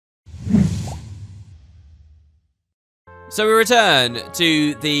So we return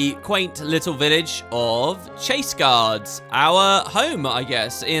to the quaint little village of Chase Guards, our home, I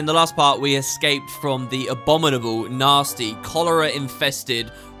guess. In the last part, we escaped from the abominable, nasty, cholera-infested,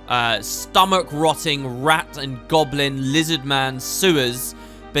 stomach-rotting rat and goblin lizard man sewers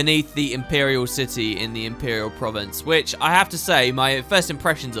beneath the Imperial City in the Imperial Province, which I have to say, my first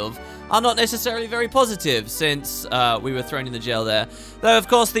impressions of are not necessarily very positive since we were thrown in the jail there. Though, of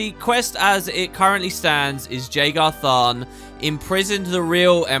course, the quest as it currently stands is Jagar Tharn imprisoned the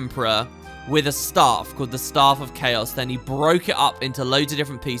real Emperor with a staff called the Staff of Chaos. Then he broke it up into loads of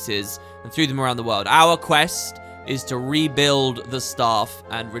different pieces and threw them around the world. Our quest is to rebuild the staff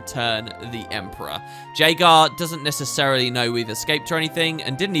and return the Emperor. Jagar doesn't necessarily know we've escaped or anything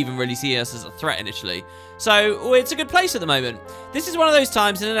and didn't even really see us as a threat initially. So it's a good place at the moment. This is one of those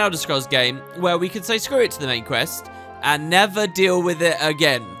times in an Elder Scrolls game where we can say screw it to the main quest and never deal with it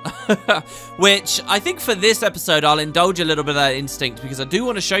again. Which I think for this episode I'll indulge a little bit of that instinct because I do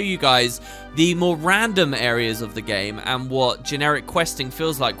want to show you guys the more random areas of the game and what generic questing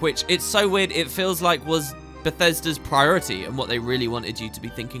feels like, which it's so weird it feels like was Bethesda's priority and what they really wanted you to be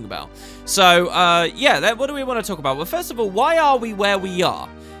thinking about. So, yeah, what do we want to talk about? Well, first of all, why are we where we are?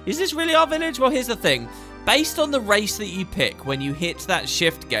 Is this really our village? Well, here's the thing. Based on the race that you pick, when you hit that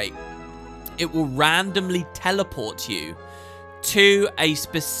shift gate, it will randomly teleport you to a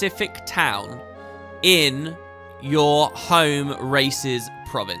specific town in your home race's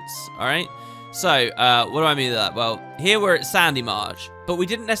province, all right? So, what do I mean by that? Well, here we're at Sandy March, but we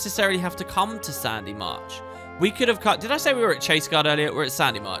didn't necessarily have to come to Sandy March. We could have cut... Did I say we were at Chase Guard earlier? We're at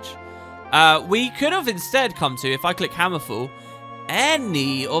Sandy March. We could have instead come to, if I click Hammerfell,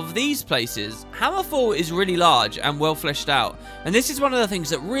 any of these places. Hammerfell is really large and well fleshed out. And this is one of the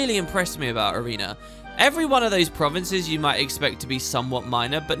things that really impressed me about Arena. Every one of those provinces you might expect to be somewhat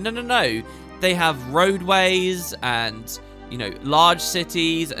minor, but no. They have roadways and, you know, large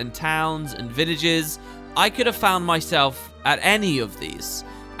cities and towns and villages. I could have found myself at any of these.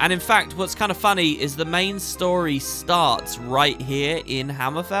 And in fact, what's kind of funny is the main story starts right here in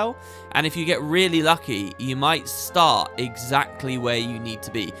Hammerfell. And if you get really lucky, you might start exactly where you need to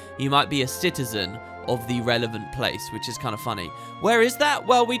be. You might be a citizen of the relevant place, which is kind of funny. Where is that?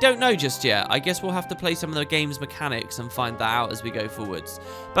 Well, we don't know just yet. I guess we'll have to play some of the game's mechanics and find that out as we go forwards.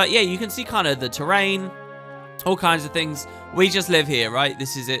 But yeah, you can see kind of the terrain, all kinds of things. We just live here, right?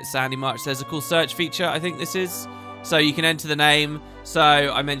 This is it, Sandy March. There's a cool search feature, I think this is. So you can enter the name. So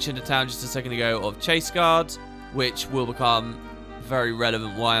I mentioned a town just a second ago of Chase Guard, which will become very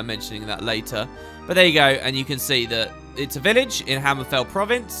relevant why I'm mentioning that later. But there you go, and you can see that it's a village in Hammerfell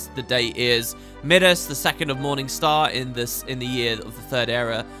Province. The date is Midas, the 2nd of Morning Star in the year of the Third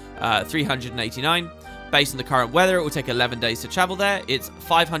Era, 389. Based on the current weather, it will take 11 days to travel there. It's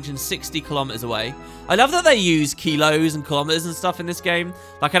 560 kilometers away. I love that they use kilos and kilometers and stuff in this game.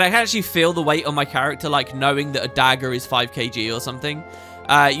 Like, I can actually feel the weight on my character, like knowing that a dagger is 5 kg or something.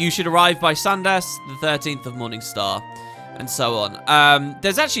 You should arrive by Sundas, the 13th of Morning Star, and so on.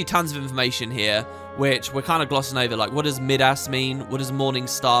 There's actually tons of information here, which we're kind of glossing over. Like, what does Midas mean? What does Morning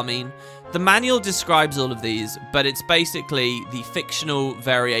Star mean? The manual describes all of these, but it's basically the fictional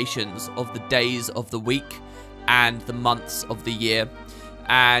variations of the days of the week and the months of the year.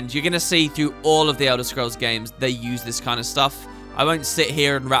 And you're going to see through all of the Elder Scrolls games, they use this kind of stuff. I won't sit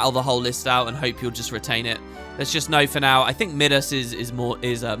here and rattle the whole list out and hope you'll just retain it. Let's just know for now. I think Midas is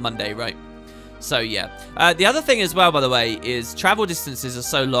Monday, right? So yeah. The other thing as well, by the way, is travel distances are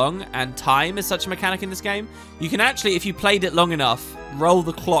so long and time is such a mechanic in this game. You can actually, if you played it long enough, roll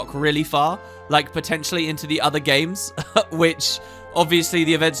the clock really far, like potentially into the other games, which obviously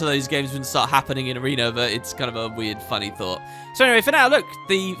the events of those games wouldn't start happening in Arena, but it's kind of a weird, funny thought. So anyway, for now, look,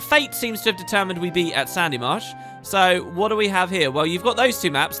 the fate seems to have determined we be at Sandy Marsh. So what do we have here? Well, you've got those two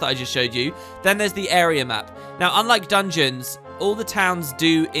maps that I just showed you. Then there's the area map. Now, unlike dungeons, all the towns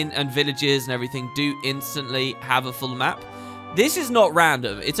and villages and everything do instantly have a full map. This is not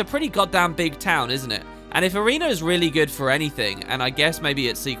random. It's a pretty goddamn big town, isn't it? And if Arena is really good for anything, and I guess maybe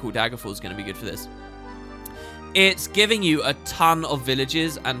its sequel Daggerfall is going to be good for this, it's giving you a ton of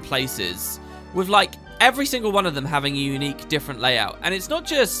villages and places with like every single one of them having a unique different layout. And it's not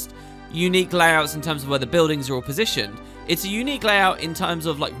just unique layouts in terms of where the buildings are all positioned. It's a unique layout in terms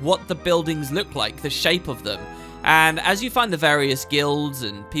of like what the buildings look like, the shape of them. And as you find the various guilds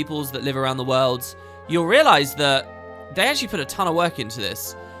and peoples that live around the world, you'll realize that they actually put a ton of work into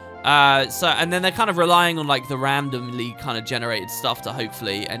this. And then they're kind of relying on like the randomly kind of generated stuff to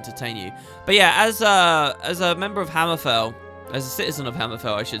hopefully entertain you. But yeah, as a member of Hammerfell, as a citizen of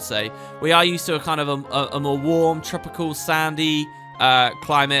Hammerfell, I should say, we are used to a kind of a more warm, tropical, sandy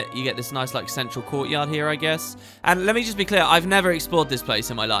climb it, you get this nice, like, central courtyard here, I guess. And let me just be clear, I've never explored this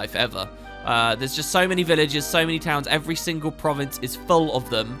place in my life, ever. There's just so many villages, so many towns, every single province is full of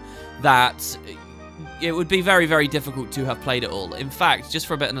them, that it would be very, very difficult to have played it all. In fact, just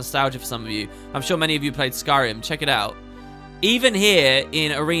for a bit of nostalgia for some of you, I'm sure many of you played Skyrim, check it out. Even here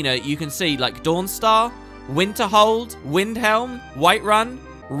in Arena, you can see, like, Dawnstar, Winterhold, Windhelm, Whiterun,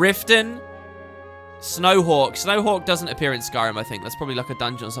 Riften, Snowhawk. Snowhawk doesn't appear in Skyrim, I think. That's probably like a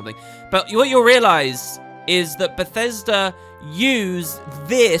dungeon or something. But what you'll realize is that Bethesda use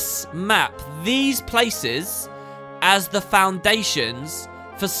this map, these places, as the foundations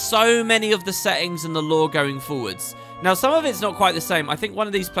for so many of the settings and the lore going forwards. Now, some of it's not quite the same. I think one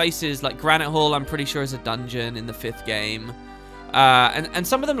of these places, like Granite Hall, I'm pretty sure is a dungeon in the 5th game. And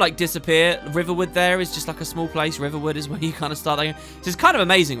some of them, like, disappear. Riverwood there is just like a small place. Riverwood is where you kind of start that game. So it's kind of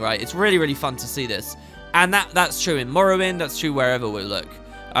amazing, right? It's really, really fun to see this. And that's true in Morrowind. That's true wherever we look.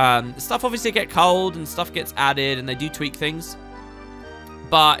 Stuff obviously get cold and stuff gets added and they do tweak things.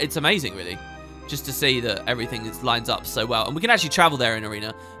 But it's amazing, really, just to see that everything lines up so well. And we can actually travel there in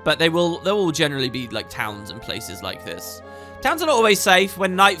Arena. But they'll all generally be, like, towns and places like this. Towns are not always safe.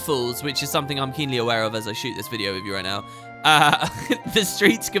 When night falls, which is something I'm keenly aware of as I shoot this video with you right now, the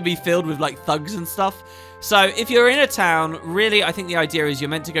streets can be filled with, like, thugs and stuff. So if you're in a town, really, I think the idea is you're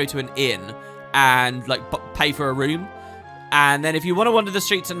meant to go to an inn and, like, pay for a room. And then if you want to wander the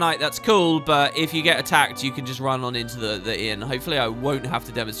streets at night, that's cool. But if you get attacked, you can just run on into the inn. Hopefully I won't have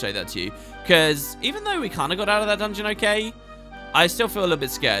to demonstrate that to you, because even though we kind of got out of that dungeon okay, I still feel a little bit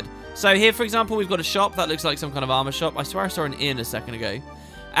scared. So here, for example, we've got a shop that looks like some kind of armor shop. I swear I saw an inn a second ago.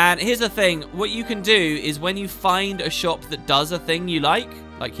 And here's the thing, what you can do is when you find a shop that does a thing you like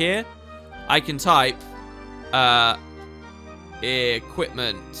here, I can type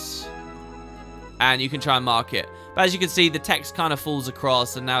equipment, and you can try and mark it. But as you can see, the text kind of falls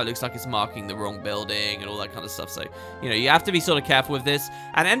across, and now it looks like it's marking the wrong building and all that kind of stuff. So, you know, you have to be sort of careful with this.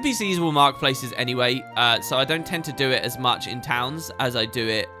 And NPCs will mark places anyway, so I don't tend to do it as much in towns as I do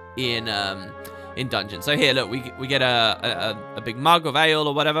it in dungeons. So here, look, we get a big mug of ale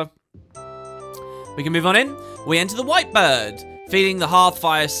or whatever. We can move on in. We enter the Whitebird. Feeling the hearth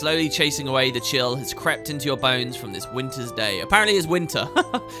fire slowly chasing away the chill has crept into your bones from this winter's day. Apparently it's winter.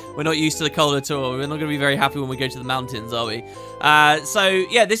 We're not used to the cold at all. We're not going to be very happy when we go to the mountains, are we? So,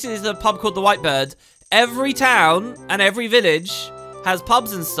 yeah, this is a pub called the Whitebird. Every town and every village has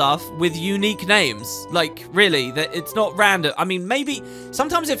pubs and stuff with unique names. Like, really, it's not random. I mean, maybe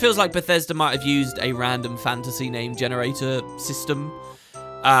sometimes it feels like Bethesda might have used a random fantasy name generator system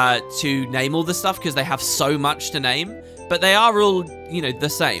to name all the stuff, because they have so much to name. But they are all, you know, the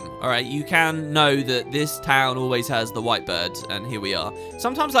same, all right? You can know that this town always has the Whitebird, and here we are.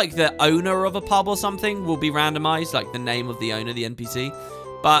 Sometimes, like, the owner of a pub or something will be randomized, like the name of the owner, the NPC.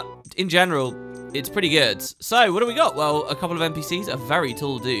 But in general, it's pretty good. So, what do we got? Well, a couple of NPCs, a very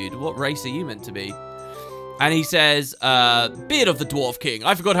tall dude. What race are you meant to be? And he says, Beard of the Dwarf King.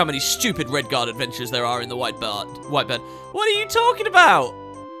 I forgot how many stupid Redguard adventures there are in the Whitebird. What are you talking about?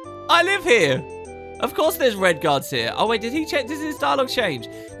 I live here. Of course there's Redguards here. Oh, wait, did he change? Does his dialogue change?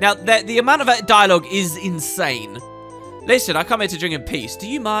 Now, the amount of dialogue is insane. Listen, I come here to drink in peace. Do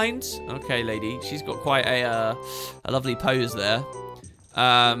you mind? Okay, lady. She's got quite a lovely pose there.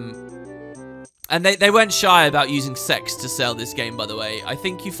 And they weren't shy about using sex to sell this game, by the way. I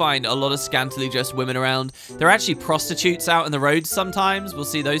think you find a lot of scantily dressed women around. There are actually prostitutes out in the roads sometimes. We'll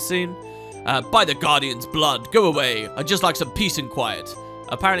see those soon. By the Guardian's blood, go away. I'd just like some peace and quiet.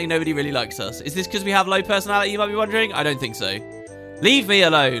 Apparently nobody really likes us. Is this because we have low personality, you might be wondering? I don't think so. Leave me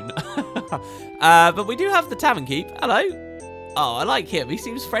alone. But we do have the tavern keep. Hello. Oh, I like him. He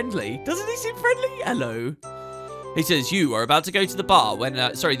seems friendly. Doesn't he seem friendly? Hello. He says, you are about to go to the bar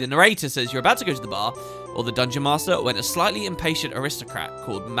when... sorry, the narrator says you're about to go to the bar, or the dungeon master, when a slightly impatient aristocrat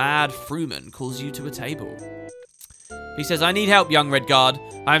called Mad Fruman calls you to a table. He says, I need help, young Redguard.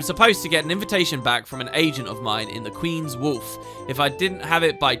 I am supposed to get an invitation back from an agent of mine in the Queen's Wolf. If I didn't have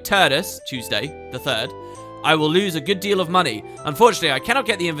it by Turdus, Tuesday, the 3rd, I will lose a good deal of money. Unfortunately, I cannot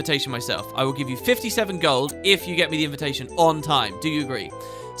get the invitation myself. I will give you 57 gold if you get me the invitation on time. Do you agree?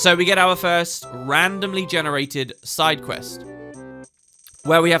 So we get our first randomly generated side quest.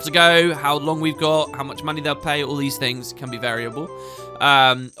 Where we have to go, how long we've got, how much money they'll pay, all these things can be variable.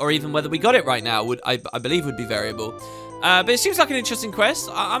 Or even whether we got it right now, I believe would be variable. But it seems like an interesting quest.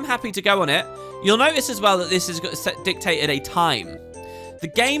 I'm happy to go on it. You'll notice as well that this has got dictated a time. The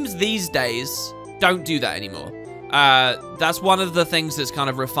games these days don't do that anymore. That's one of the things that's kind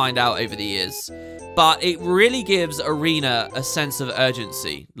of refined out over the years. But it really gives Arena a sense of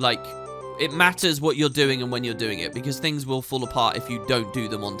urgency. Like, it matters what you're doing and when you're doing it, because things will fall apart if you don't do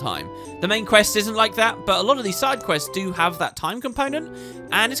them on time. The main quest isn't like that, but a lot of these side quests do have that time component,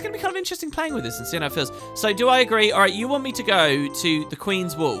 and it's going to be kind of interesting playing with this and seeing how it feels. So do I agree? All right, you want me to go to the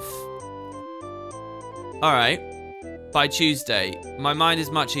Queen's Wolf. All right. By Tuesday. My mind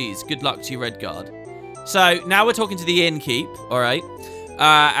is much ease. Good luck to you, Redguard. So now we're talking to the innkeep, all right?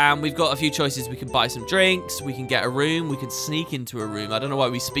 And we've got a few choices. We can buy some drinks, we can get a room, we can sneak into a room. I don't know why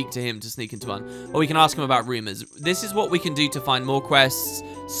we speak to him to sneak into one. Or we can ask him about rumors. This is what we can do to find more quests,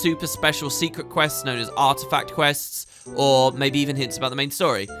 super special secret quests known as artifact quests, or maybe even hints about the main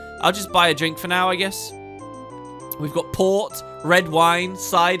story. I'll just buy a drink for now, I guess. We've got port, red wine,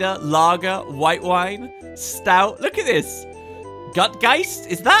 cider, lager, white wine, stout. Look at this. Gutgeist?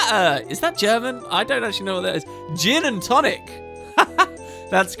 Is that German? I don't actually know what that is. Gin and tonic.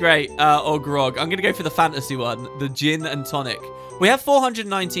 That's great. Or grog. I'm going to go for the fantasy one. The gin and tonic. We have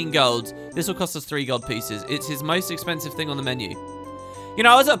 419 gold. This will cost us 3 gold pieces. It's his most expensive thing on the menu. You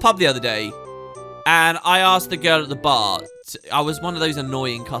know, I was at a pub the other day, and I asked the girl at the bar. I was one of those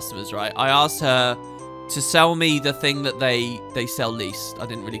annoying customers, right? I asked her to sell me the thing that they sell least. I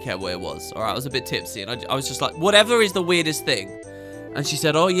didn't really care where it was. All right, I was a bit tipsy, and I was just like, whatever is the weirdest thing. And she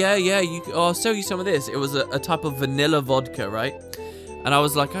said, oh, yeah, I'll sell you some of this. It was a type of vanilla vodka, right? And I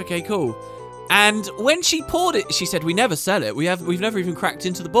was like, okay, cool. And when she poured it, she said, we never sell it. We've never even cracked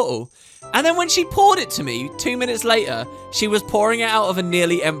into the bottle. And then when she poured it to me, 2 minutes later, she was pouring it out of a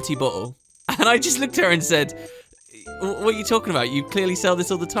nearly empty bottle. And I just looked at her and said, what are you talking about? You clearly sell this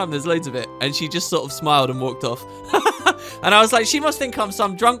all the time. There's loads of it. And she just sort of smiled and walked off. And I was like, she must think I'm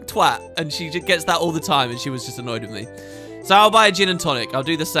some drunk twat. And she just gets that all the time. And she was just annoyed with me. So I'll buy a gin and tonic. I'll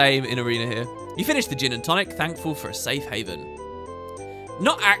do the same in Arena here. You finished the gin and tonic. Thankful for a safe haven.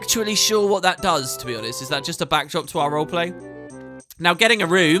 Not actually sure what that does, to be honest. Is that just a backdrop to our roleplay? Now, getting a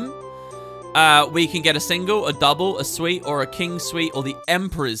room, we can get a single, a double, a suite, or a king suite, or the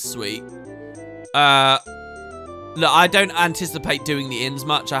emperor's suite. Look, I don't anticipate doing the inns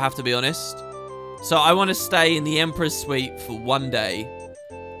much, I have to be honest. So I want to stay in the emperor's suite for 1 day.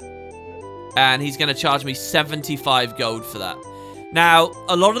 And he's going to charge me 75 gold for that. Now,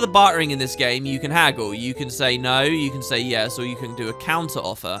 a lot of the bartering in this game, you can haggle. You can say no, you can say yes, or you can do a counter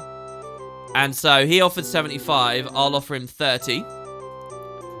offer. And so he offered 75, I'll offer him 30.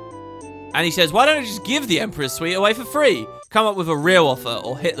 And he says, why don't I just give the Emperor's Suite away for free? Come up with a real offer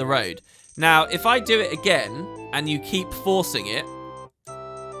or hit the road. Now, if I do it again, and you keep forcing it,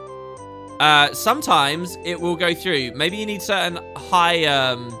 sometimes it will go through. Maybe you need certain high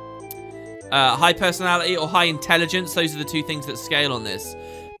personality or high intelligence. Those are the 2 things that scale on this.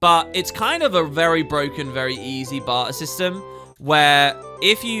 But it's kind of a very broken, very easy barter system where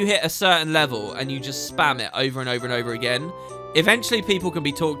if you hit a certain level and you just spam it over and over and over again, eventually people can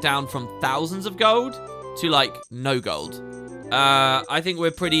be talked down from thousands of gold to like no gold. I think we're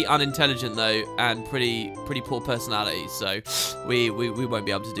pretty unintelligent though, and pretty poor personalities, so we won't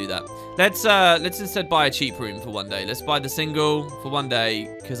be able to do that. Let's instead buy a cheap room for 1 day. Let's buy the single for 1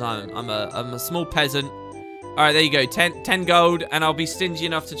 day because I'm a small peasant. All right, there you go, 10 gold, and I'll be stingy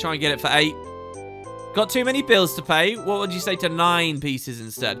enough to try and get it for 8. Got too many bills to pay. What would you say to 9 pieces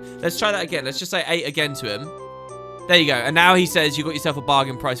instead? Let's try that again. Let's just say 8 again to him. There you go. And now he says you got yourself a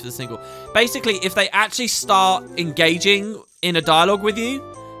bargain price for the single. Basically, if they actually start engaging in a dialogue with you,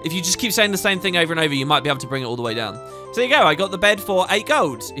 if you just keep saying the same thing over and over, you might be able to bring it all the way down. So there you go. I got the bed for 8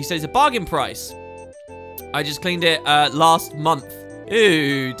 gold. He says a bargain price. I just cleaned it last month.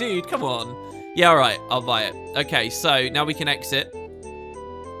 Ooh, dude, come on. Yeah, all right. I'll buy it. Okay, so now we can exit.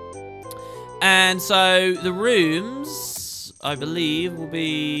 And so the rooms, I believe, will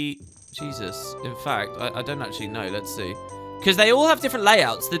be... Jesus. In fact, I don't actually know. Let's see. Because they all have different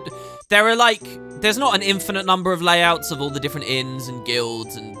layouts. There are like... There's not an infinite number of layouts of all the different inns and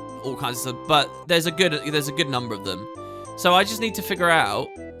guilds and all kinds of stuff. But there's a good number of them. So I just need to figure out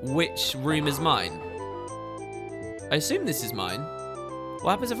which room is mine. I assume this is mine.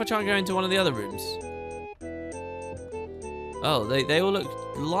 What happens if I try and go into one of the other rooms? Oh, they all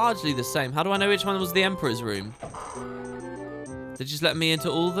look largely the same. How do I know which one was the Emperor's room? They just let me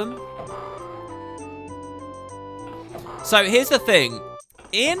into all of them? So here's the thing.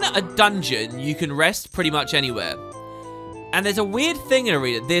 In a dungeon, you can rest pretty much anywhere. And there's a weird thing in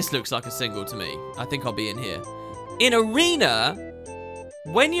Arena. This looks like a single to me. I think I'll be in here. In Arena,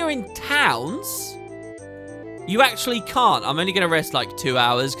 when you're in towns, you actually can't. I'm only going to rest like 2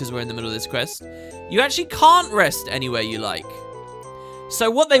 hours because we're in the middle of this quest. You actually can't rest anywhere you like.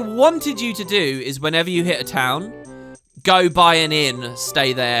 So what they wanted you to do is whenever you hit a town, go buy an inn,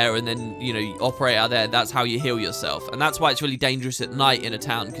 stay there, and then, you know, you operate out there. That's how you heal yourself. And that's why it's really dangerous at night in a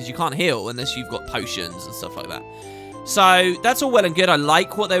town, because you can't heal unless you've got potions and stuff like that. So that's all well and good. I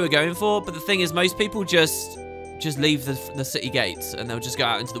like what they were going for, but the thing is, most people just leave the city gates, and they'll just go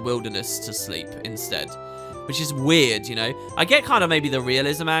out into the wilderness to sleep instead, which is weird, you know. I get kind of maybe the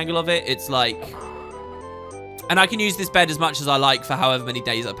realism angle of it. It's like, and I can use this bed as much as I like for however many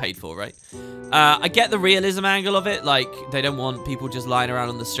days I paid for, right? I get the realism angle of it, like, they don't want people just lying around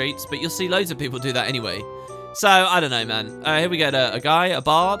on the streets, but you'll see loads of people do that anyway. So, I don't know, man. Here we get a guy, a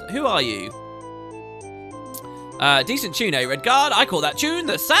bard. Who are you? Decent tune, eh, Redguard? I call that tune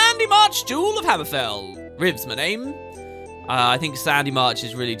the Sandy March Jewel of Hammerfell. Riv's my name. I think Sandy March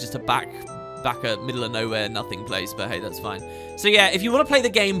is really just a back at middle of nowhere, nothing place, but hey, that's fine. So yeah, if you want to play the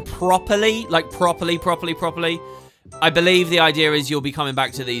game properly, like properly, I believe the idea is you'll be coming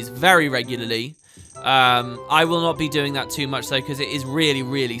back to these very regularly. I will not be doing that too much, though, because it is really,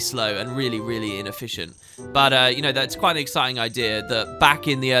 really slow and really, really inefficient. But, you know, that's quite an exciting idea that back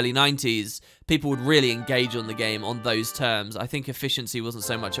in the early 90s, people would really engage on the game on those terms. I think efficiency wasn't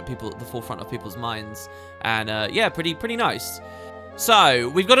so much at the forefront of people's minds. And, yeah, pretty nice. So,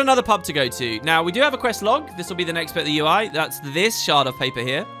 we've got another pub to go to. Now, we do have a quest log. This will be the next bit of the UI. That's this shard of paper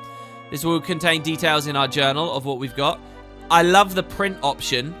here. This will contain details in our journal of what we've got. I love the print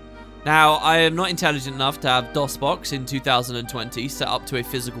option. Now, I am not intelligent enough to have DOSBox in 2020 set up to a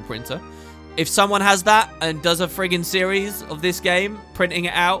physical printer. If someone has that and does a friggin' series of this game, printing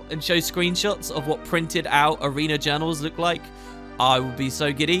it out and shows screenshots of what printed out arena journals look like, I would be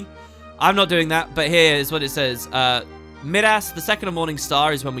so giddy. I'm not doing that, but here is what it says. Midas, the 2nd of Morning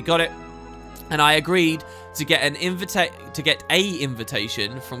Star is when we got it. And I agreed to get an invitation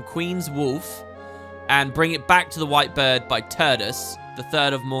from Queen's Wolf and bring it back to the White Bird by Turdus, the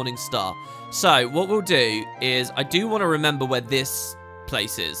 3rd of Morning Star. So what we'll do is, I do want to remember where this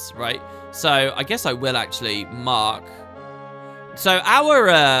place is, right? So I guess I will actually mark. So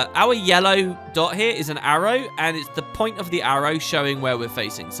our yellow dot here is an arrow, and it's the point of the arrow showing where we're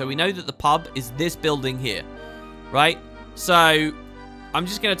facing. So we know that the pub is this building here, right? So I'm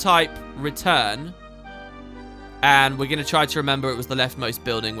just going to type return, and we're going to try to remember it was the leftmost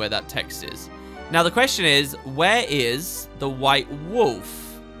building where that text is. Now the question is, where is the White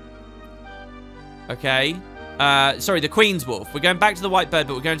Wolf? Okay. Sorry, the Queen's Wolf. We're going back to the White Bird,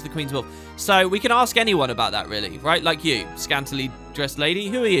 but we're going to the Queen's Wolf. So we can ask anyone about that, really, right? Like you, scantily dressed lady.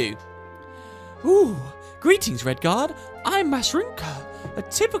 Who are you? Ooh, greetings, Redguard. I'm Masrinka, a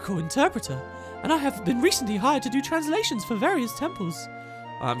typical interpreter, and I have been recently hired to do translations for various temples.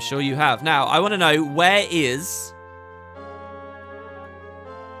 I'm sure you have. Now, I want to know, where is...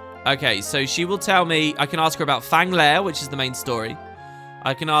 Okay, so she will tell me... I can ask her about Fang Lair, which is the main story.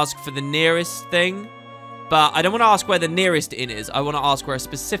 I can ask for the nearest thing. But I don't want to ask where the nearest inn is. I want to ask where a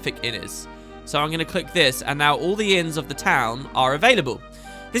specific inn is. So I'm going to click this, and now all the inns of the town are available.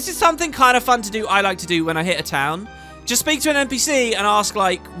 This is something kind of fun to do. I like to do when I hit a town. Just speak to an NPC and ask,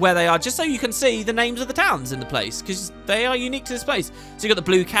 like, where they are, just so you can see the names of the towns in the place, because they are unique to this place. So you've got the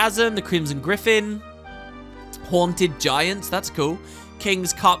Blue Chasm, the Crimson Griffin, Haunted Giants. That's cool.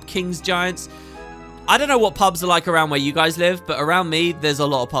 King's Cup, King's Giants. I don't know what pubs are like around where you guys live, but around me, there's a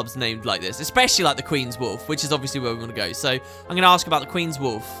lot of pubs named like this, especially like the Queen's Wolf, which is obviously where we want to go. So I'm going to ask about the Queen's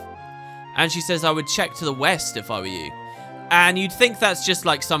Wolf. And she says I would check to the west if I were you. And you'd think that's just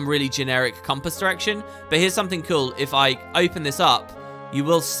like some really generic compass direction. But here's something cool. If I open this up, you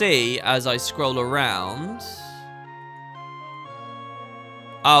will see as I scroll around.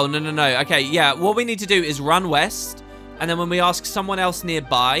 Oh, no. Okay, yeah. What we need to do is run west. And then when we ask someone else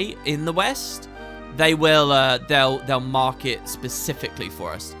nearby in the west, they will, they'll mark it specifically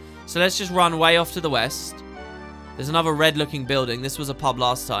for us. So let's just run way off to the west. There's another red-looking building. This was a pub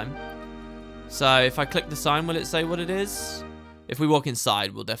last time. So if I click the sign, will it say what it is? If we walk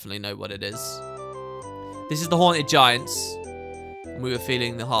inside, we'll definitely know what it is. This is the Haunted Giants. And we were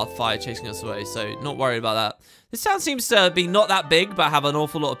feeling the hearth fire chasing us away, so not worried about that. This town seems to be not that big, but have an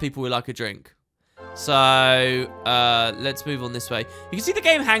awful lot of people who like a drink. So, let's move on this way. You can see the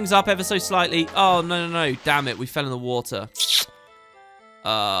game hangs up ever so slightly. Oh, no. Damn it, we fell in the water.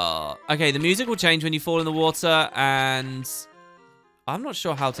 Okay, the music will change when you fall in the water, and I'm not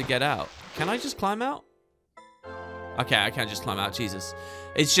sure how to get out. Can I just climb out? Okay, I can just climb out, Jesus.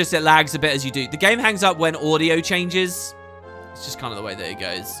 It's just it lags a bit as you do. The game hangs up when audio changes. It's just kind of the way that it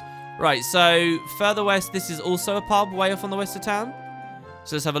goes. Right, so further west, this is also a pub way off on the west of town.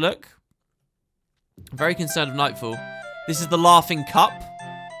 So let's have a look. I'm very concerned of nightfall. This is the Laughing Cup.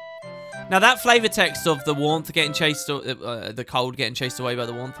 Now that flavor text of the warmth getting chased, or the cold getting chased away by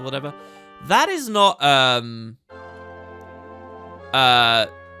the warmth or whatever, that is not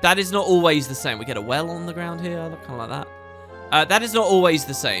That is not always the same. We get a well on the ground here, kind of like that. That is not always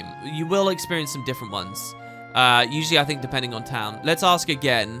the same. You will experience some different ones. Usually, I think, depending on town. Let's ask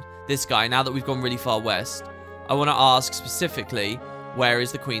again this guy, now that we've gone really far west. I want to ask specifically, where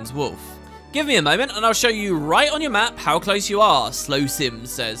is the Queen's Wolf? Give me a moment, and I'll show you right on your map how close you are, Slow Sim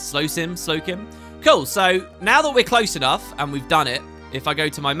says. Slow Sim? Slow Kim? Cool, so now that we're close enough, and we've done it, if I go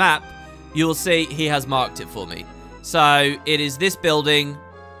to my map, you'll see he has marked it for me. So, it is this building,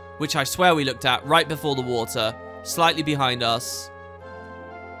 which I swear we looked at right before the water, slightly behind us.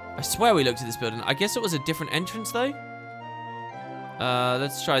 I swear we looked at this building. I guess it was a different entrance, though.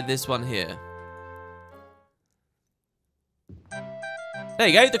 Let's try this one here. There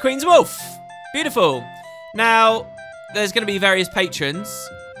you go, the Queen's Wolf. Beautiful. Now, there's going to be various patrons.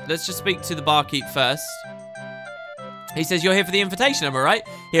 Let's just speak to the barkeep first. He says, you're here for the invitation, am I right?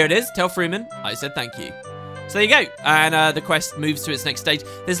 Here it is. Tell Freeman I said thank you. So there you go. And the quest moves to its next stage.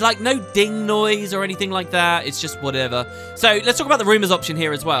 There's like no ding noise or anything like that. It's just whatever. So let's talk about the rumors option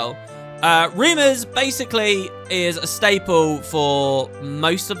here as well. Rumors basically is a staple for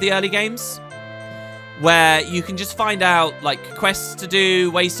most of the early games, where you can just find out like quests to do,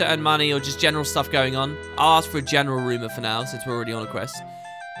 ways to earn money, or just general stuff going on. I'll ask for a general rumor for now, since we're already on a quest.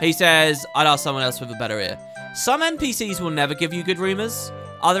 He says, I'd ask someone else with a better ear. Some NPCs will never give you good rumors.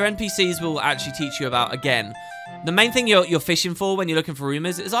 Other NPCs will actually teach you about, again, the main thing you're fishing for when you're looking for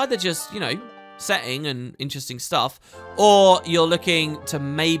rumors is either just, you know, setting and interesting stuff, or you're looking to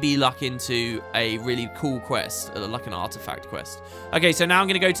maybe luck into a really cool quest, like an artifact quest. Okay, so now I'm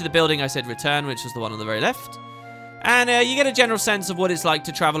going to go to the building I said return, which was the one on the very left. And you get a general sense of what it's like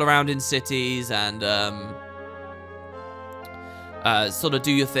to travel around in cities and sort of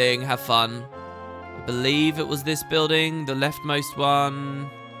do your thing, have fun. I believe it was this building. The leftmost one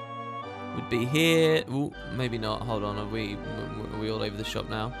would be here. Ooh, maybe not. Hold on. Are we all over the shop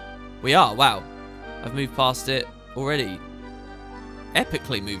now? We are. Wow. I've moved past it already.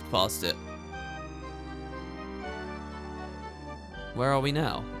 Epically moved past it. Where are we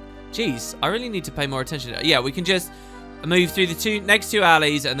now? Jeez, I really need to pay more attention. Yeah, we can just move through the next two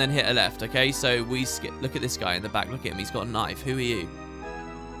alleys and then hit a left, okay? So we skip. Look at this guy in the back. Look at him. He's got a knife. Who are you?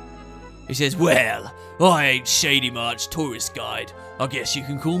 He says, well, I ain't Shady March tourist guide. I guess you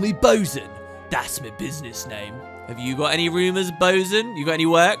can call me Bosun. That's my business name. Have you got any rumors, Bosun? You got any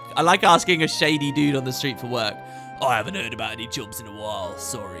work? I like asking a shady dude on the street for work. I haven't heard about any jobs in a while,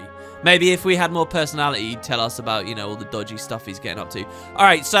 sorry. Maybe if we had more personality, he'd tell us about, you know, all the dodgy stuff he's getting up to. All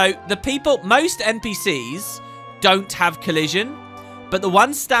right, so the people, most NPCs don't have collision, but the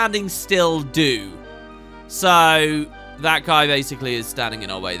ones standing still do. So that guy basically is standing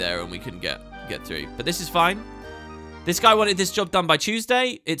in our way there and we couldn't get through. But this is fine. This guy wanted this job done by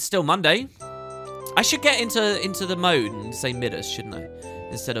Tuesday. It's still Monday. I should get into the mode and say Midas, shouldn't I?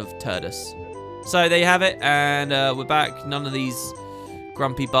 Instead of Turdus. So there you have it, and we're back. None of these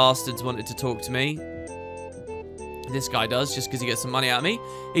grumpy bastards wanted to talk to me. This guy does, just because he gets some money out of me.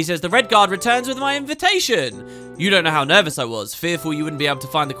 He says, the Red Guard returns with my invitation. You don't know how nervous I was, fearful you wouldn't be able to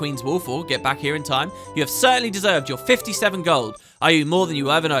find the Queen's Wolf or get back here in time. You have certainly deserved your 57 gold. I owe you more than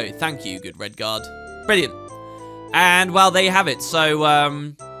you ever know. Thank you, good Red Guard. Brilliant. And, well, there you have it.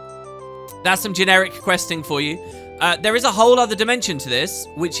 So, that's some generic questing for you. There is a whole other dimension to this,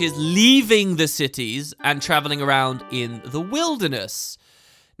 which is leaving the cities and traveling around in the wilderness.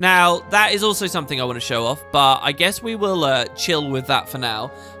 Now, that is also something I want to show off, but I guess we will chill with that for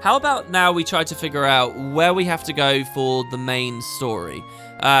now. How about now we try to figure out where we have to go for the main story?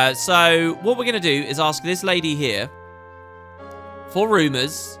 So, what we're going to do is ask this lady here for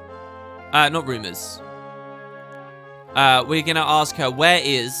rumors. Not rumors. We're going to ask her, where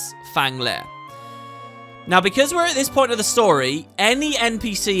is Fang Lair? Now, because we're at this point of the story, any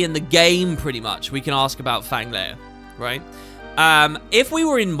NPC in the game, pretty much, we can ask about Fang Lair, right? If we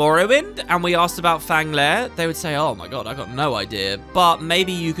were in Morrowind and we asked about Fang Lair, they would say, oh my god, I got no idea, but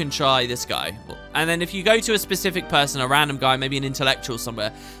maybe you can try this guy. And then if you go to a specific person, a random guy, maybe an intellectual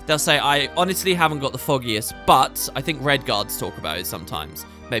somewhere, they'll say, I honestly haven't got the foggiest, but I think Red Guards talk about it sometimes.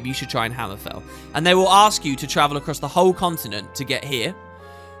 Maybe you should try in Hammerfell. And they will ask you to travel across the whole continent to get here.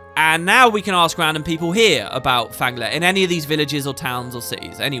 And now we can ask random people here about Fang Lair in any of these villages or towns or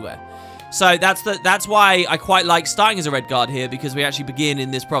cities, anywhere. So that's why I quite like starting as a Red Guard here, because we actually begin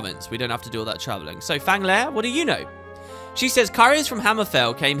in this province. We don't have to do all that traveling. So Fang Lair, what do you know? She says, couriers from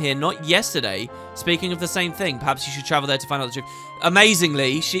Hammerfell came here not yesterday, speaking of the same thing. Perhaps you should travel there to find out the truth.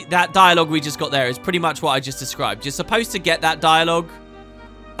 Amazingly, that dialogue we just got there is pretty much what I just described. You're supposed to get that dialogue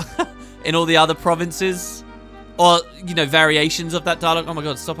in all the other provinces. Or, you know, variations of that dialogue. Oh my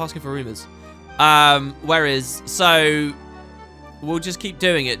god, stop asking for rumors. So, we'll just keep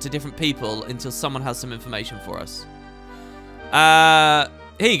doing it to different people until someone has some information for us.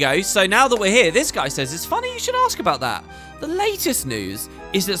 Here you go. So now that we're here, this guy says, it's funny you should ask about that. The latest news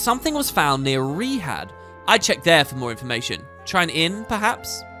is that something was found near Rihad. I checked there for more information. Try an inn,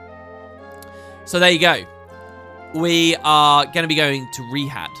 perhaps? So there you go. We are going to be going to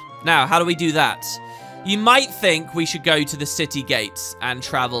Rihad. Now, how do we do that? You might think we should go to the city gates and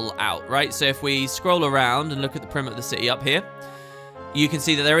travel out, right? So if we scroll around and look at the perimeter of the city up here, you can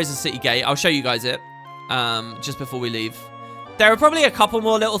see that there is a city gate. I'll show you guys it just before we leave. There are probably a couple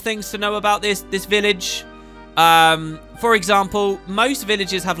more little things to know about this village. For example, most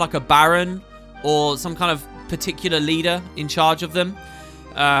villages have like a baron or some kind of particular leader in charge of them.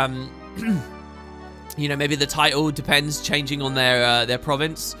 You know, maybe the title depends, changing on their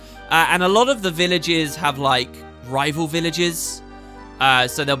province. And a lot of the villages have like rival villages.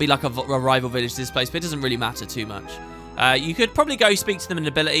 So there'll be like a rival village to this place, but it doesn't really matter too much. You could probably go speak to them in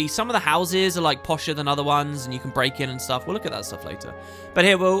ability. Some of the houses are like posher than other ones, and you can break in and stuff. We'll look at that stuff later. But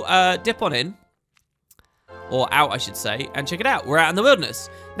here, we'll dip on in. Or out, I should say, and check it out. We're out in the wilderness.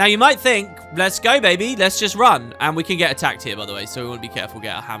 Now, you might think, let's go, baby. Let's just run. And we can get attacked here, by the way, so we want to be careful.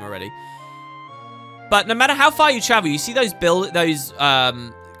 Get our hammer ready. But no matter how far you travel, you see those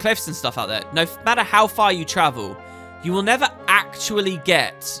cliffs and stuff out there. No matter how far you travel, you will never actually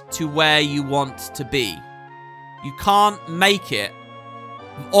get to where you want to be. You can't make it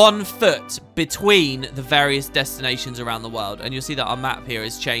on foot between the various destinations around the world. And you'll see that our map here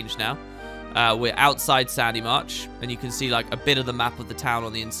has changed now. We're outside Sandy March, and you can see like a bit of the map of the town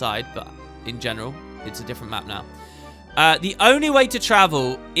on the inside, but in general, it's a different map now. The only way to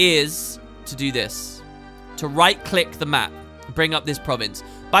travel is to do this. To right-click the map, bring up this province.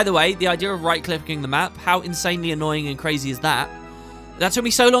 By the way, the idea of right-clicking the map, how insanely annoying and crazy is that? That took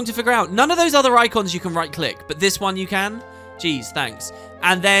me so long to figure out. None of those other icons you can right-click, but this one you can. Jeez, thanks.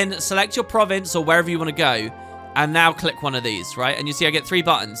 And then select your province or wherever you want to go, and now click one of these, right? And you see I get 3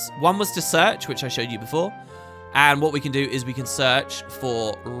 buttons. One was to search, which I showed you before. And what we can do is we can search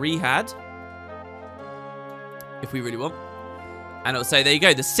for Rihad, if we really want. And it'll say, there you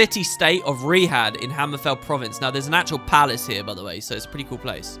go, the city-state of Rihad in Hammerfell province. Now, there's an actual palace here, by the way, so it's a pretty cool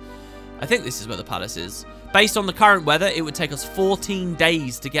place. I think this is where the palace is. Based on the current weather, it would take us 14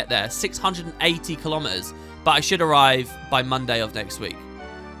 days to get there, 680 kilometers. But I should arrive by Monday of next week.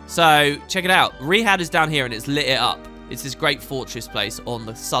 So, check it out. Rihad is down here, and it's lit it up. It's this great fortress place on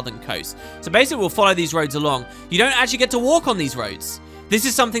the southern coast. So basically, we'll follow these roads along. You don't actually get to walk on these roads. This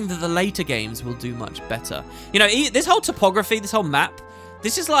is something that the later games will do much better. You know, this whole topography, this whole map,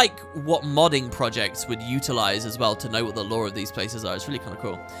 this is like what modding projects would utilize as well to know what the lore of these places are. It's really kind of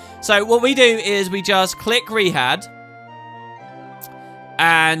cool. So what we do is we just click Rihad.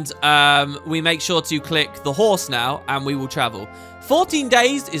 And we make sure to click the horse now, and we will travel. 14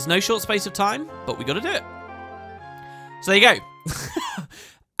 days is no short space of time, but we got to do it. So there you go.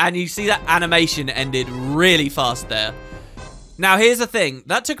 And you see that animation ended really fast there. Now, here's the thing.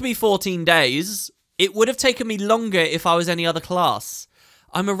 That took me 14 days. It would have taken me longer if I was any other class.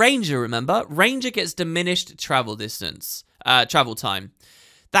 I'm a ranger, remember? Ranger gets diminished travel distance, travel time.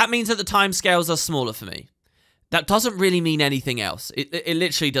 That means that the time scales are smaller for me. That doesn't really mean anything else. It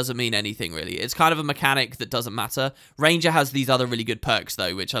literally doesn't mean anything, really. It's kind of a mechanic that doesn't matter. Ranger has these other really good perks,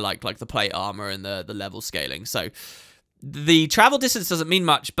 though, which I like the plate armor and the level scaling. So the travel distance doesn't mean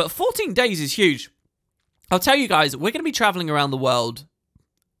much, but 14 days is huge. I'll tell you guys, we're going to be traveling around the world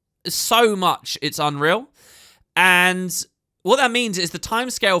so much, it's unreal. And what that means is the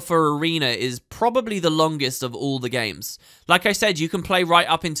timescale for Arena is probably the longest of all the games. Like I said, you can play right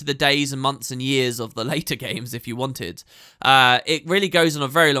up into the days and months and years of the later games if you wanted. It really goes on a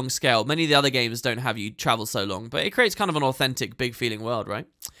very long scale. Many of the other games don't have you travel so long, but it creates kind of an authentic, big-feeling world, right?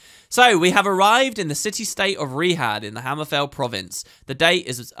 So, we have arrived in the city-state of Rihad in the Hammerfell province. The date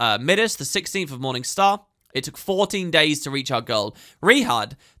is Midas, the 16th of Morning Star. It took 14 days to reach our goal.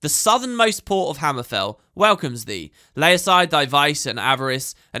 Rihad, the southernmost port of Hammerfell, welcomes thee. Lay aside thy vice and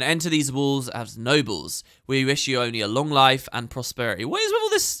avarice, and enter these walls as nobles. We wish you only a long life and prosperity. What is with all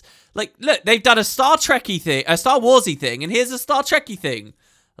this? Like, look, they've done a Star Trekky thing, a Star Warsy thing, and here's a Star Trekky thing.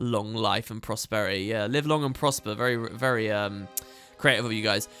 A long life and prosperity. Yeah, live long and prosper. Very, very, creative of you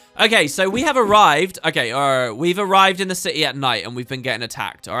guys. Okay, so we have arrived. Okay, we've arrived in the city at night and we've been getting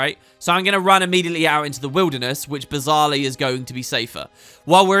attacked, all right? So I'm going to run immediately out into the wilderness, which bizarrely is going to be safer.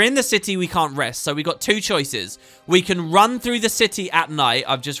 While we're in the city, we can't rest. So we got 2 choices. We can run through the city at night.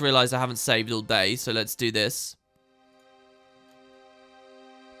 I've just realized I haven't saved all day, so let's do this.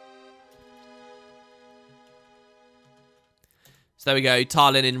 So there we go,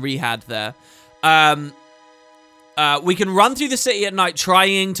 Tarlin in Rihad there. We can run through the city at night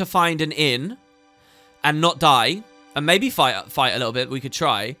trying to find an inn and not die. And maybe fight a little bit. We could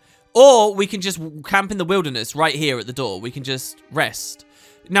try. Or we can just camp in the wilderness right here at the door. We can just rest.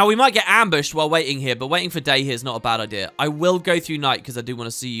 Now, we might get ambushed while waiting here, but waiting for day here is not a bad idea. I will go through night because I do want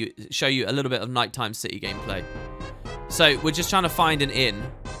to show you a little bit of nighttime city gameplay. So, we're just trying to find an inn.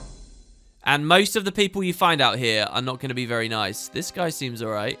 And most of the people you find out here are not going to be very nice. This guy seems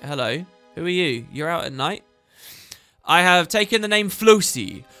alright. Hello. Who are you? You're out at night? I have taken the name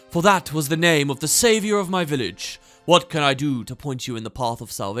Flosi, for that was the name of the savior of my village. What can I do to point you in the path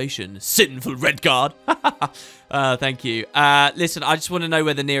of salvation, sinful Redguard? Thank you. Listen, I just want to know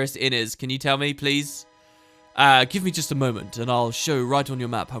where the nearest inn is. Can you tell me, please? Give me just a moment, and I'll show right on your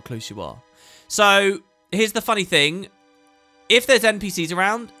map how close you are. So, here's the funny thing. If there's NPCs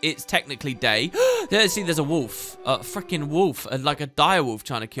around, it's technically day. See, there's a wolf. A freaking wolf. Like a dire wolf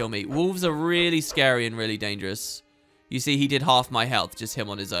trying to kill me. Wolves are really scary and really dangerous. You see, he did half my health, just him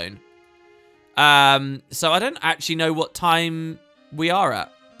on his own. So I don't actually know what time we are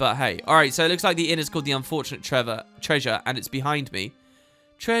at. But hey. Alright, so it looks like the inn is called the Unfortunate Treasure, and it's behind me.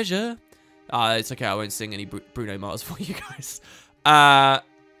 Treasure? It's okay, I won't sing any Bruno Mars for you guys. And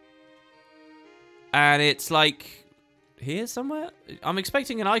it's like here somewhere? I'm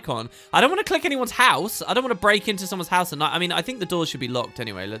expecting an icon. I don't want to click anyone's house. I don't want to break into someone's house at night. I mean, I think the doors should be locked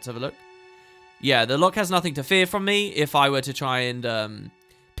anyway. Let's have a look. Yeah, the lock has nothing to fear from me. If I were to try and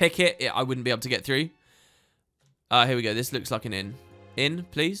pick it, I wouldn't be able to get through. Here we go. This looks like an inn. Inn,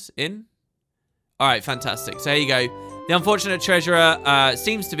 please. Inn. All right, fantastic. So here you go. The Unfortunate Treasurer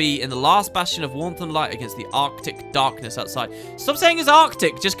seems to be in the last bastion of warmth and light against the Arctic darkness outside. Stop saying it's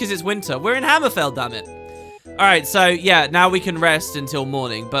Arctic just because it's winter. We're in Hammerfell, damn it. All right, so yeah, now we can rest until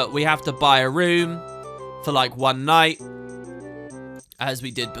morning, but we have to buy a room for like one night, as we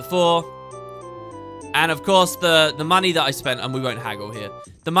did before. And of course, the money that I spent, and we won't haggle here,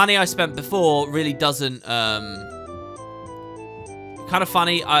 the money I spent before really doesn't, kind of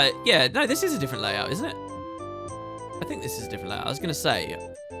funny. Yeah, no, this is a different layout, isn't it? I think this is a different layout. I was going to say,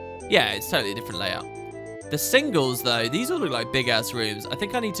 yeah, it's totally a different layout. The singles, though, these all look like big-ass rooms. I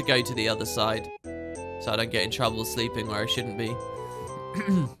think I need to go to the other side so I don't get in trouble sleeping where I shouldn't be.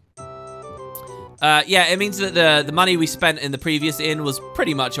 Yeah, it means that the money we spent in the previous inn was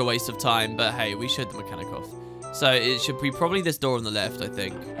pretty much a waste of time, but hey, we showed the mechanic off. So it should be probably this door on the left, I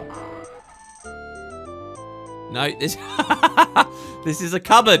think. No, this this is a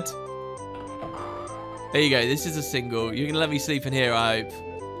cupboard. There you go, this is a single. You're gonna let me sleep in here, I hope.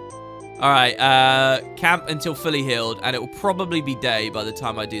 Alright, camp until fully healed, and it will probably be day by the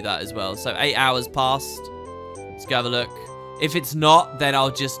time I do that as well. So 8 hours passed. Let's go have a look. If it's not, then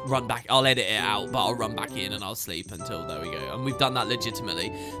I'll just run back. I'll edit it out, but I'll run back in and I'll sleep until, there we go. And we've done that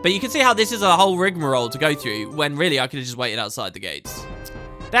legitimately. But you can see how this is a whole rigmarole to go through, when really I could have just waited outside the gates.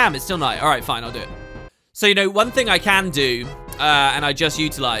 Damn, it's still night. All right, fine, I'll do it. So, you know, one thing I can do, and I just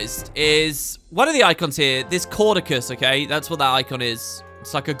utilized, is one of the icons here, this Cordicus, okay? That's what that icon is.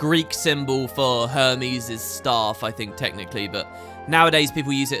 It's like a Greek symbol for Hermes' staff, I think, technically. But nowadays,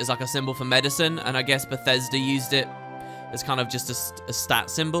 people use it as like a symbol for medicine, and I guess Bethesda used it. It's kind of just a stat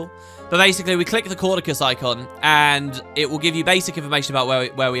symbol. But basically, we click the Cordicus icon, and it will give you basic information about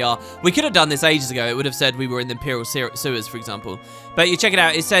where we are. We could have done this ages ago. It would have said we were in the Imperial Sewers, for example. But you check it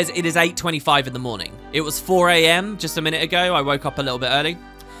out. It says it is 8:25 in the morning. It was 4 a.m. just a minute ago. I woke up a little bit early.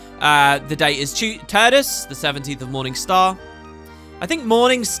 The date is Turdus, the 17th of Morning Star. I think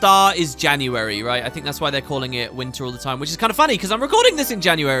Morning Star is January, right? I think that's why they're calling it winter all the time, which is kind of funny, because I'm recording this in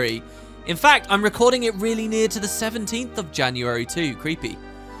January. In fact, I'm recording it really near to the 17th of January too. Creepy.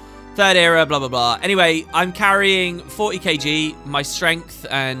 Third era, blah, blah, blah. Anyway, I'm carrying 40 kg. My strength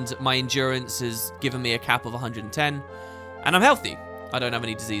and my endurance has given me a cap of 110. And I'm healthy. I don't have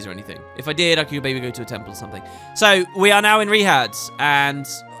any disease or anything. If I did, I could maybe go to a temple or something. So, we are now in Rihads. And,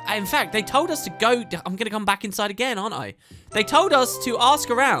 in fact, they told us to go... I'm going to come back inside again, aren't I? They told us to ask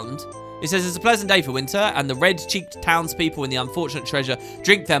around... It says, it's a pleasant day for winter, and the red-cheeked townspeople in the Unfortunate Treasure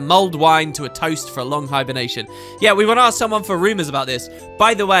drink their mulled wine to a toast for a long hibernation. Yeah, we want to ask someone for rumors about this.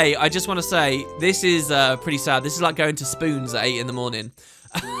 By the way, I just want to say, this is pretty sad. This is like going to Spoons at 8 in the morning.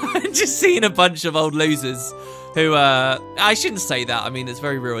 Just seeing a bunch of old losers who, I shouldn't say that. I mean, it's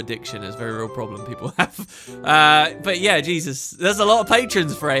very real addiction. It's a very real problem people have. But yeah, Jesus, there's a lot of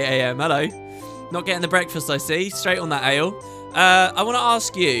patrons for 8 a.m. Hello. Not getting the breakfast, I see. Straight on that ale. I want to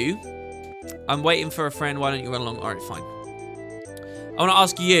ask you... I'm waiting for a friend. Why don't you run along? All right, fine. I want to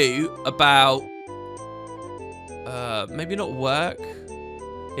ask you about maybe not work.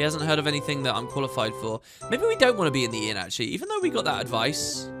 He hasn't heard of anything that I'm qualified for. Maybe we don't want to be in the inn, actually, even though we got that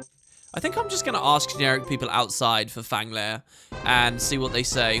advice. I think I'm just going to ask generic people outside for Fanglair and see what they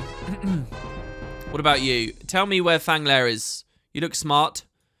say. What about you? Tell me where Fanglair is. You look smart.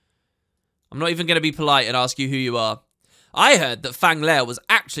 I'm not even going to be polite and ask you who you are. I heard that Fanglair was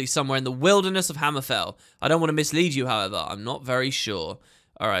actually somewhere in the wilderness of Hammerfell. I don't want to mislead you, however. I'm not very sure.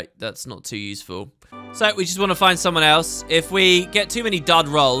 Alright, that's not too useful. So, we just want to find someone else. If we get too many dud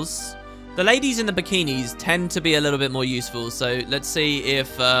rolls, the ladies in the bikinis tend to be a little bit more useful. So, let's see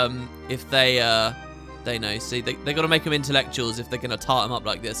if they know. See, they got to make them intellectuals if they're going to tart them up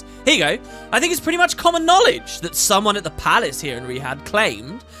like this. Here you go. I think it's pretty much common knowledge that someone at the palace here in Rihad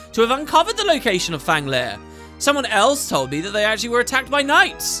claimed to have uncovered the location of Fanglair. Someone else told me that they actually were attacked by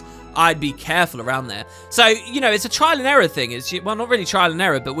knights. I'd be careful around there. So, you know, it's a trial and error thing. Well, not really trial and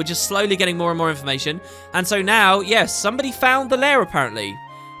error, but we're just slowly getting more and more information. And so now, yes, somebody found the lair apparently.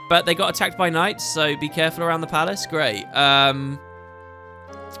 But they got attacked by knights, so be careful around the palace. Great.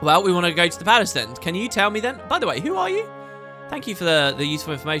 Well, we want to go to the palace then. Can you tell me then? By the way, who are you? Thank you for the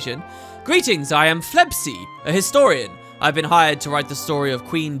useful information. Greetings, I am Flebsy, a historian. I've been hired to write the story of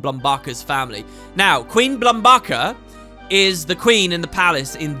Queen Blumbarka's family. Now, Queen Blumbarka is the queen in the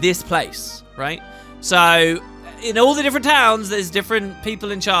palace in this place, right? So, in all the different towns, there's different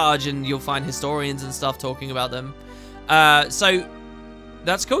people in charge, and you'll find historians and stuff talking about them. So,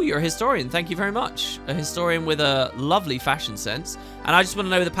 that's cool. You're a historian. Thank you very much. A historian with a lovely fashion sense. And I just want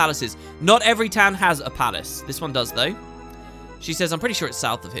to know where the palace is. Not every town has a palace. This one does, though. She says, I'm pretty sure it's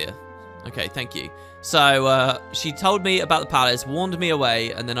south of here. Okay, thank you. So, she told me about the palace, warned me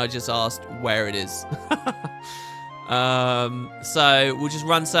away, and then I just asked where it is. So, we'll just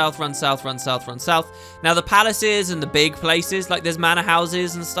run south, run south, run south, run south. Now, the palaces and the big places, like there's manor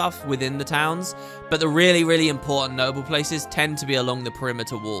houses and stuff within the towns, but the really, really important noble places tend to be along the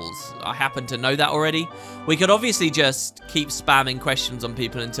perimeter walls. I happen to know that already. We could obviously just keep spamming questions on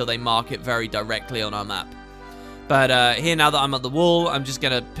people until they mark it very directly on our map. But here, now that I'm at the wall, I'm just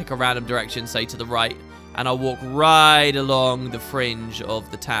going to pick a random direction, say to the right, and I'll walk right along the fringe of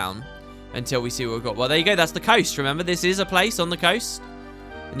the town until we see what we've got. Well, there you go. That's the coast. Remember, this is a place on the coast,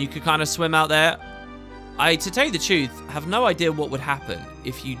 and you could kind of swim out there. To tell you the truth, have no idea what would happen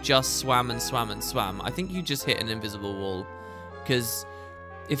if you just swam and swam and swam. I think you just hit an invisible wall, because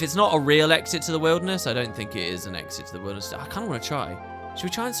if it's not a real exit to the wilderness, I don't think it is an exit to the wilderness. I kind of want to try. Should we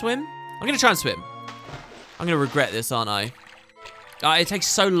try and swim? I'm going to try and swim. I'm going to regret this, aren't I? It takes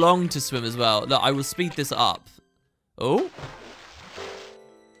so long to swim as well. Look, I will speed this up. Oh.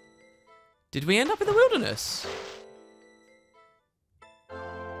 Did we end up in the wilderness?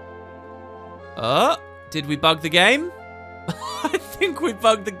 Did we bug the game? I think we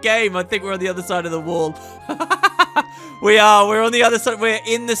bugged the game. I think we're on the other side of the wall. We are. We're on the other side. We're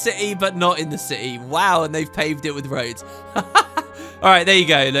in the city, but not in the city. Wow, and they've paved it with roads. All right, there you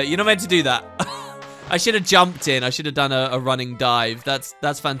go. Look, you're not meant to do that. I should have jumped in. I should have done a running dive.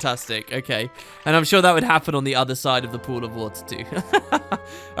 That's fantastic. Okay. And I'm sure that would happen on the other side of the pool of water too.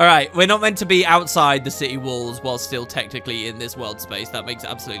 All right. We're not meant to be outside the city walls while still technically in this world space. That makes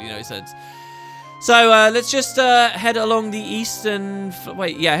absolutely no sense. So let's just head along the eastern...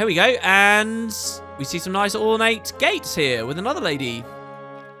 Wait, yeah, here we go. And we see some nice ornate gates here with another lady.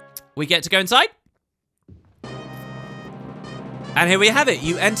 We get to go inside. And here we have it.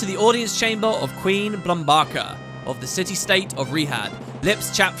 You enter the audience chamber of Queen Blumbarka of the city-state of Rihad.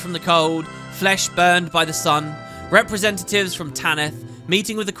 Lips chapped from the cold, flesh burned by the sun. Representatives from Tanith,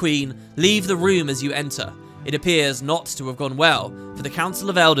 meeting with the Queen, leave the room as you enter. It appears not to have gone well, for the Council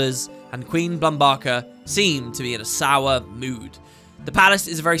of Elders and Queen Blumbarka seem to be in a sour mood. The palace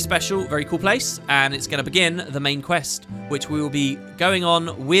is a very special, very cool place, and it's going to begin the main quest, which we will be going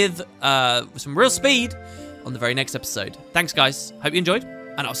on with some real speed on the very next episode. Thanks, guys. Hope you enjoyed,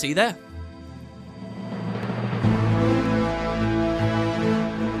 and I'll see you there.